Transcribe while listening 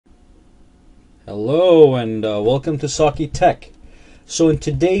Hello and welcome to sakitech. So in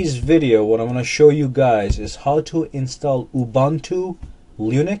today's video, what I'm going to show you guys is how to install Ubuntu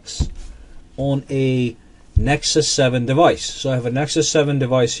Linux on a Nexus 7 device. So I have a Nexus 7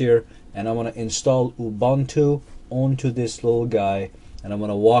 device here, and I'm going to install Ubuntu onto this little guy, and I'm going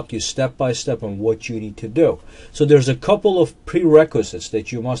to walk you step by step on what you need to do. So there's a couple of prerequisites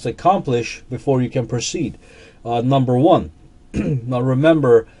that you must accomplish before you can proceed. Number one, now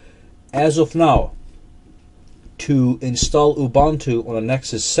remember, as of now, to install Ubuntu on a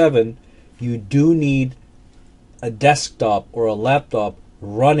Nexus 7, you do need a desktop or a laptop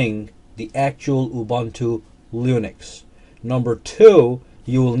running the actual Ubuntu Linux. Number two,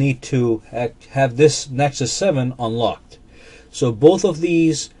 you will need to have this Nexus 7 unlocked. So both of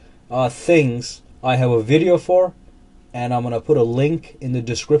these things I have a video for, and I'm going to put a link in the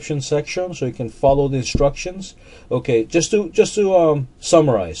description section so you can follow the instructions. Okay, just to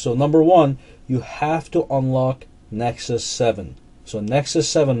summarize. So number one, you have to unlock Nexus 7. So Nexus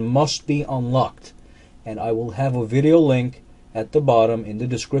 7 must be unlocked, and I will have a video link at the bottom in the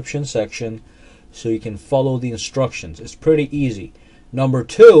description section so you can follow the instructions. It's pretty easy. Number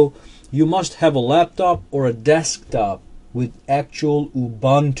two, you must have a laptop or a desktop with actual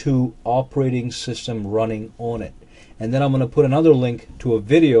Ubuntu operating system running on it. And then I'm going to put another link to a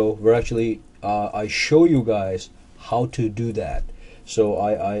video where actually I show you guys how to do that. So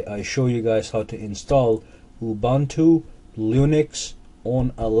I show you guys how to install Ubuntu Linux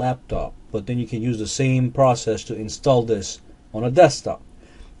on a laptop, but then you can use the same process to install this on a desktop.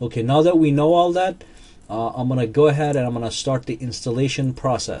 Okay, now that we know all that, I'm going to go ahead and I'm going to start the installation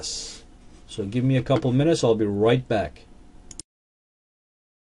process. So give me a couple minutes, I'll be right back.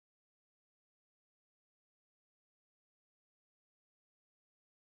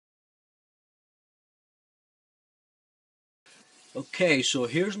 Okay, so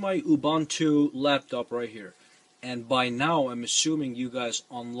here's my Ubuntu laptop right here. And by now, I'm assuming you guys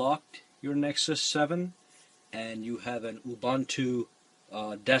unlocked your Nexus 7 and you have an Ubuntu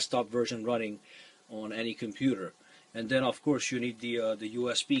desktop version running on any computer. And then, of course, you need the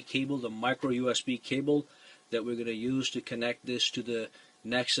USB cable, the MicroUSB cable that we're going to use to connect this to the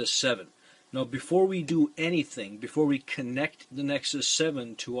Nexus 7. Now, before we do anything, before we connect the Nexus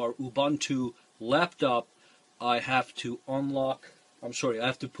 7 to our Ubuntu laptop, I have to I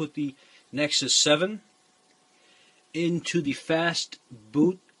have to put the Nexus 7 into the fast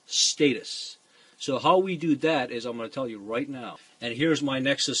boot status. So how we do that is I'm going to tell you right now. And here's my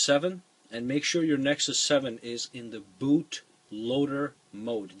Nexus 7, and make sure your Nexus 7 is in the boot loader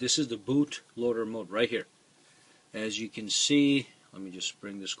mode. This is the boot loader mode right here. As you can see, let me just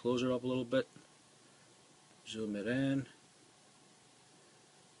bring this closer up a little bit. Zoom it in.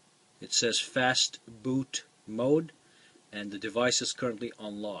 It says fast boot mode, and the device is currently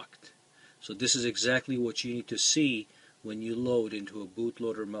unlocked. So this is exactly what you need to see when you load into a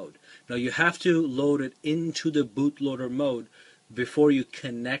bootloader mode. Now you have to load it into the bootloader mode before you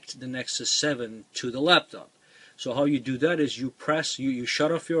connect the Nexus 7 to the laptop. So how you do that is you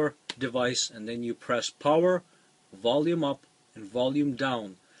shut off your device, and then you press power, volume up, and volume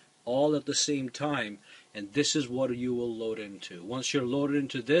down all at the same time, and this is what you will load into. Once you're loaded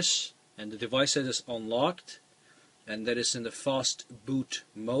into this and the device is unlocked and that is in the fast boot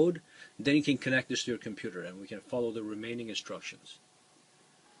mode, then you can connect this to your computer and we can follow the remaining instructions.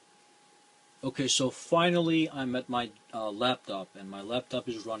 Okay, so finally I'm at my laptop, and my laptop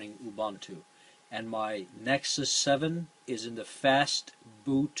is running Ubuntu, and my Nexus 7 is in the fast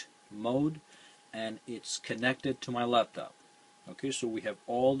boot mode and it's connected to my laptop. Okay, so we have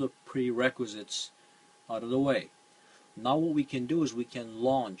all the prerequisites out of the way. Now what we can do is we can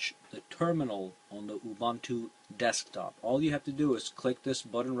launch the terminal on the Ubuntu desktop. All you have to do is click this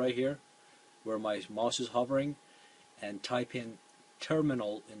button right here where my mouse is hovering and type in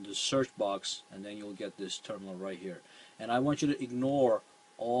terminal in the search box, and then you'll get this terminal right here. And I want you to ignore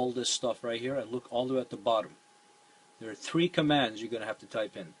all this stuff right here and look all the way at the bottom. There are three commands you're going to have to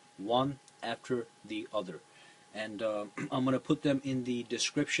type in, one after the other. And I'm going to put them in the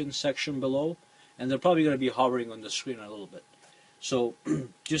description section below, and they're probably going to be hovering on the screen a little bit. So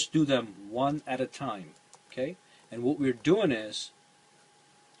just do them one at a time, okay? And what we're doing is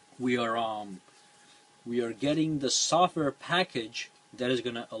we are getting the software package that is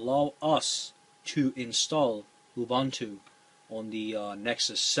going to allow us to install Ubuntu on the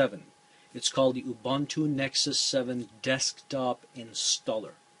Nexus 7. It's called the Ubuntu Nexus 7 Desktop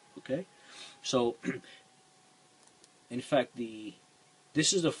Installer, okay? So in fact,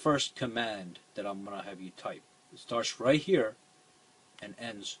 this is the first command that I'm going to have you type. It starts right here and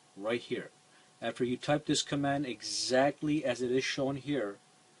ends right here. After you type this command exactly as it is shown here,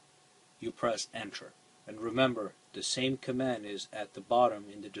 you press enter. And remember, the same command is at the bottom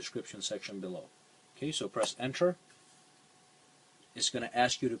in the description section below. Okay, so press enter. It's going to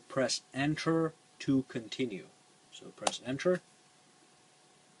ask you to press enter to continue. So press enter,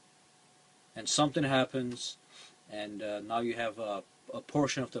 and something happens, and now you have a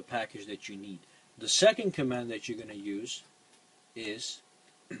portion of the package that you need. The second command that you're going to use is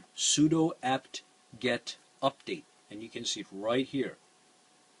sudo apt-get update, and you can see it right here.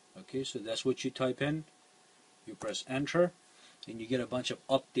 Okay, so that's what you type in. You press enter, and you get a bunch of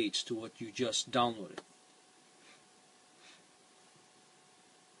updates to what you just downloaded.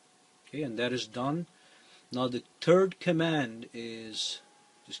 Okay, and that is done. Now the third command is,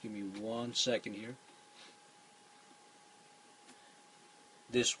 just give me 1 second here,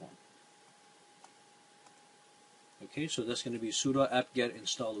 this one. Okay, so that's going to be sudo apt-get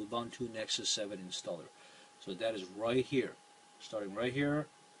install Ubuntu Nexus 7 installer. So that is right here, starting right here,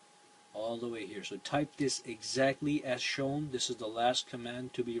 all the way here. So type this exactly as shown. This is the last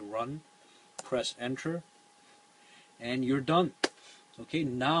command to be run. Press enter, and you're done. Okay,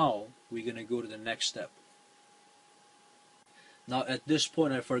 now we're going to go to the next step. Now at this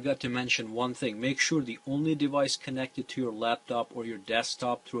point I forgot to mention one thing. Make sure the only device connected to your laptop or your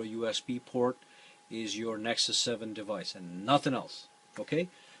desktop through a USB port is your Nexus 7 device and nothing else. Okay,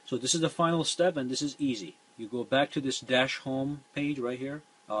 so this is the final step, and this is easy. You go back to this dash home page right here,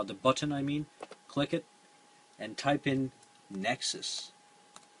 the button I mean, click it and type in Nexus,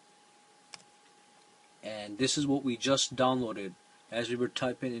 and this is what we just downloaded. As we were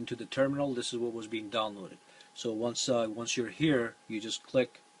typing into the terminal, this is what was being downloaded. So once you're here, you just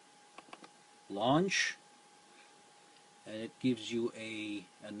click launch, and it gives you a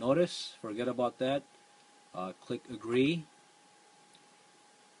notice. Forget about that. Click agree,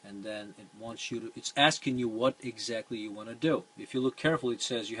 and then it wants you to, it's asking you what exactly you want to do. If you look carefully, it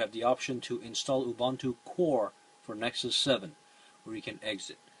says you have the option to install Ubuntu Core for Nexus 7, or you can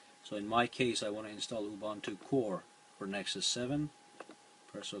exit. So in my case, I want to install Ubuntu Core for Nexus 7.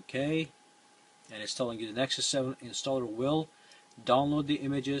 Press OK, and it's telling you the Nexus 7 installer will download the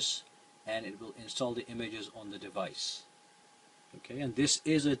images, and it will install the images on the device. Okay, and this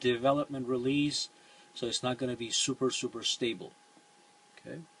is a development release, so it's not going to be super stable.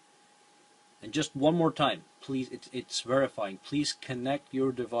 Okay, and just one more time, please, it's verifying. Please connect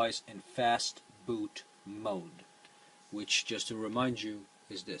your device in fast boot mode, which, just to remind you,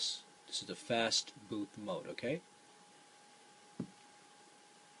 is this. This is the fast boot mode. Okay.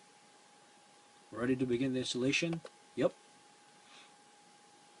 Ready to begin the installation? Yep.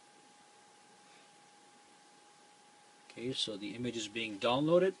 Okay, so the image is being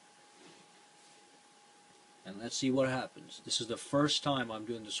downloaded, and let's see what happens. This is the first time I'm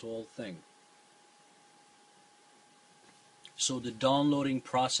doing this whole thing. So the downloading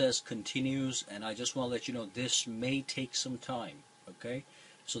process continues, and I just want to let you know this may take some time. Okay,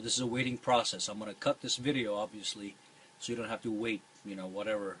 so this is a waiting process. I'm going to cut this video, obviously, so you don't have to wait, you know,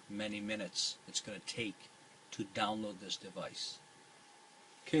 whatever many minutes it's going to take to download this device.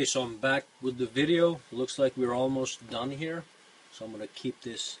 Okay, so I'm back with the video. Looks like we're almost done here, so I'm going to keep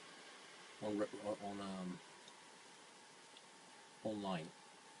this online.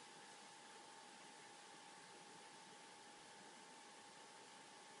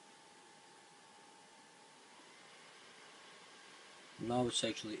 Now it's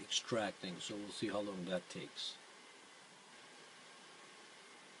actually extracting, so we'll see how long that takes.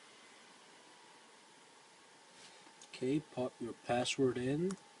 Okay, pop your password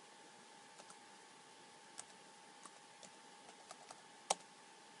in.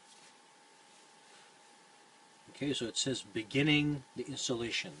 Okay, so it says beginning the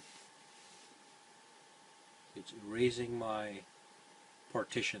installation. It's erasing my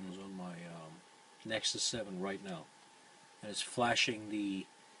partitions on my Nexus 7 right now. And it's flashing the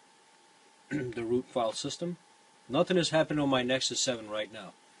the root file system. Nothing is happening on my Nexus 7 right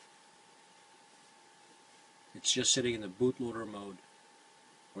now. It's just sitting in the bootloader mode,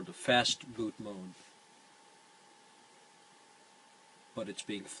 or the fast boot mode, but it's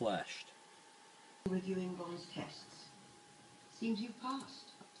being flashed. Reviewing Bond's tests. Seems you passed.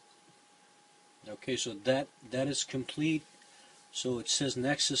 Okay, so that is complete. So it says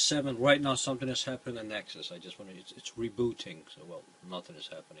Nexus 7. Right now something has happened in Nexus. I just want to, it's rebooting, so well, nothing is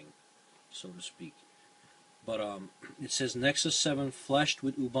happening, so to speak. But it says Nexus 7 flashed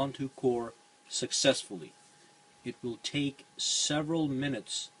with Ubuntu Core successfully. It will take several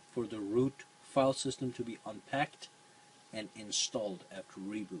minutes for the root file system to be unpacked and installed after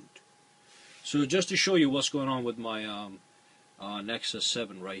reboot. So just to show you what's going on with my Nexus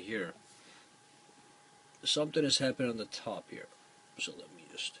 7 right here, something has happened on the top here. So let me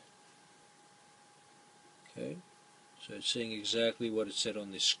just Okay, so it's saying exactly what it said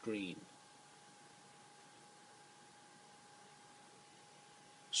on the screen.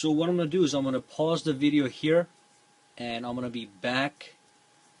 So what I'm going to do is I'm going to pause the video here, and I'm going to be back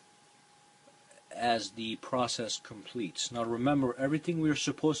as the process completes. Now remember, everything we were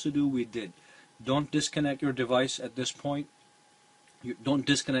supposed to do, we did. Don't disconnect your device at this point. Don't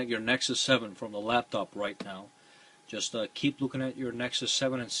disconnect your Nexus 7 from the laptop right now. Just keep looking at your Nexus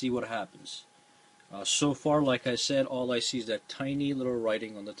 7 and see what happens. So far, like I said, all I see is that tiny little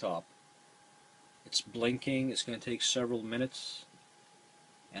writing on the top. It's blinking. It's going to take several minutes,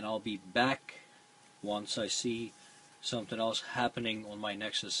 and I'll be back once I see something else happening on my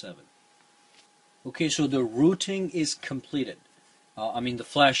Nexus 7. Okay, so the routing is completed. The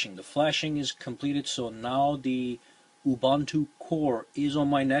flashing. The flashing is completed, so now the Ubuntu core is on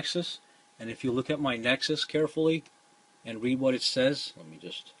my Nexus. And if you look at my Nexus carefully and read what it says, let me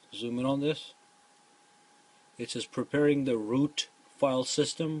just zoom in on this. It says, preparing the root file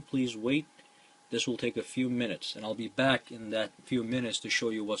system, please wait. This will take a few minutes, and I'll be back in that few minutes to show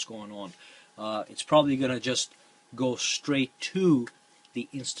you what's going on. It's probably going to just go straight to the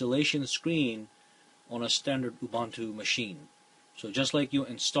installation screen on a standard Ubuntu machine. So just like you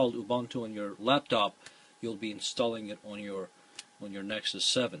installed Ubuntu on your laptop, you'll be installing it on your Nexus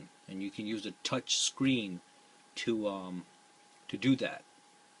 7, and you can use the touch screen to do that.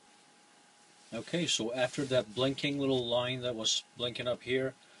 Okay, so after that blinking little line that was blinking up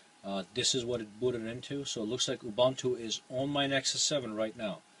here, this is what it booted into. So it looks like Ubuntu is on my Nexus 7 right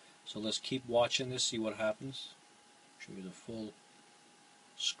now. So let's keep watching this, see what happens. Show you the full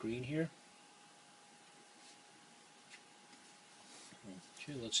screen here.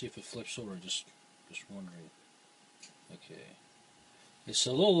 Okay, let's see if it flips over, just wondering. Okay. It's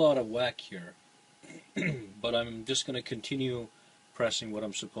a little out of whack here, but I'm just going to continue pressing what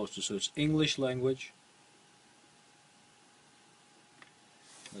I'm supposed to. So it's English language.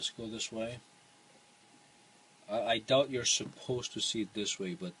 Let's go this way. I doubt you're supposed to see it this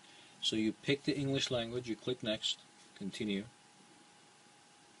way, but so you pick the English language, you click next, continue.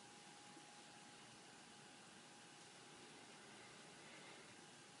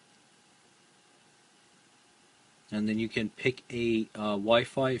 And then you can pick a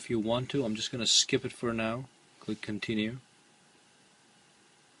Wi-Fi if you want to. I'm just going to skip it for now. Click continue.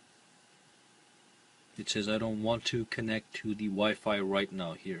 It says I don't want to connect to the Wi-Fi right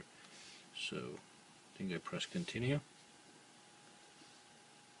now here. So I think I press continue.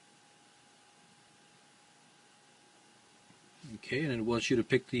 Okay, and it wants you to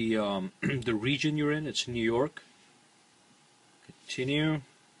pick the the region you're in. It's New York. Continue.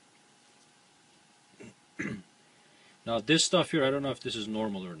 Now this stuff here, I don't know if this is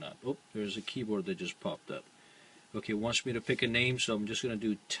normal or not. Oh, there's a keyboard that just popped up. Okay, it wants me to pick a name, so I'm just going to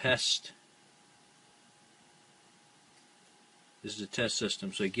do test. This is a test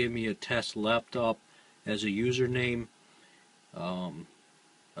system, so it gave me a test laptop as a username,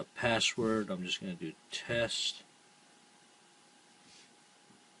 a password. I'm just going to do test.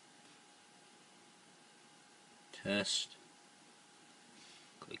 Test.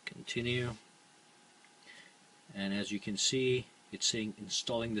 Click continue. And as you can see, it's saying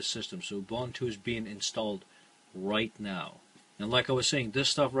installing the system. So Ubuntu is being installed right now. And like I was saying, this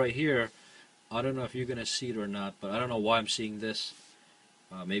stuff right here, I don't know if you're going to see it or not, but I don't know why I'm seeing this.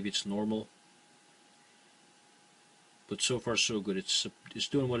 Maybe it's normal. But so far so good. It's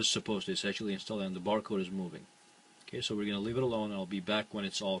doing what it's supposed to. It's actually installing and the barcode is moving. Okay, so we're going to leave it alone. I'll be back when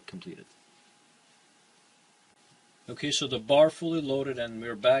it's all completed. Okay, so the bar fully loaded and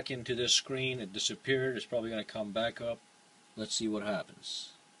we're back into this screen. It disappeared. It's probably going to come back up. Let's see what happens.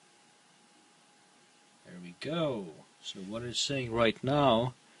 There we go. So what it's saying right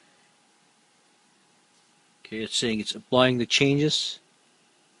now, okay, it's saying it's applying the changes.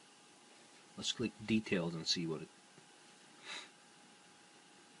 Let's click details and see what it...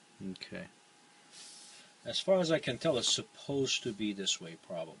 Okay. As far as I can tell, it's supposed to be this way,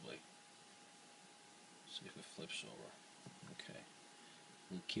 probably. See if it flips over. Okay.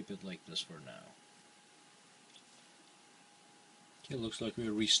 We'll keep it like this for now. Okay, looks like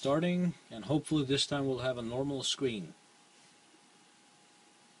we're restarting, and hopefully this time we'll have a normal screen.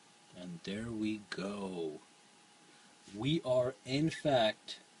 And there we go. We are, in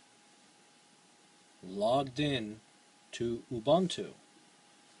fact, logged in to Ubuntu.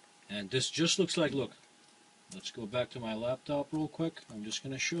 And this just looks like, look, let's go back to my laptop real quick. I'm just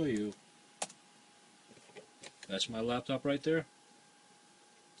going to show you. That's my laptop right there.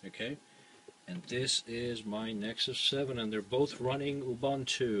 Okay. And this is my Nexus 7, and they're both running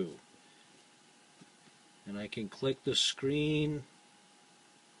Ubuntu. And I can click the screen.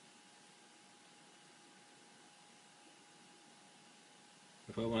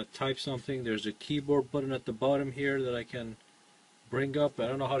 If I want to type something, there's a keyboard button at the bottom here that I can bring up. I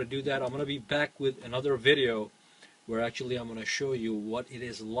don't know how to do that. I'm going to be back with another video where actually I'm going to show you what it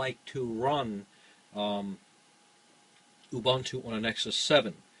is like to run Ubuntu on a Nexus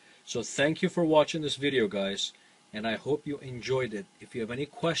 7. So thank you for watching this video, guys, and I hope you enjoyed it. If you have any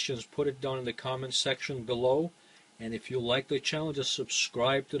questions, put it down in the comment section below, and if you like the channel, just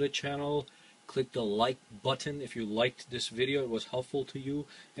subscribe to the channel. Click the like button if you liked this video, it was helpful to you,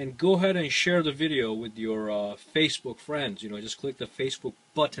 and go ahead and share the video with your Facebook friends. Just click the Facebook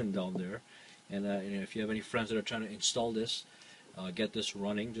button down there, and if you have any friends that are trying to install this, get this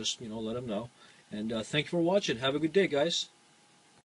running, just let them know. And thank you for watching. Have a good day, guys.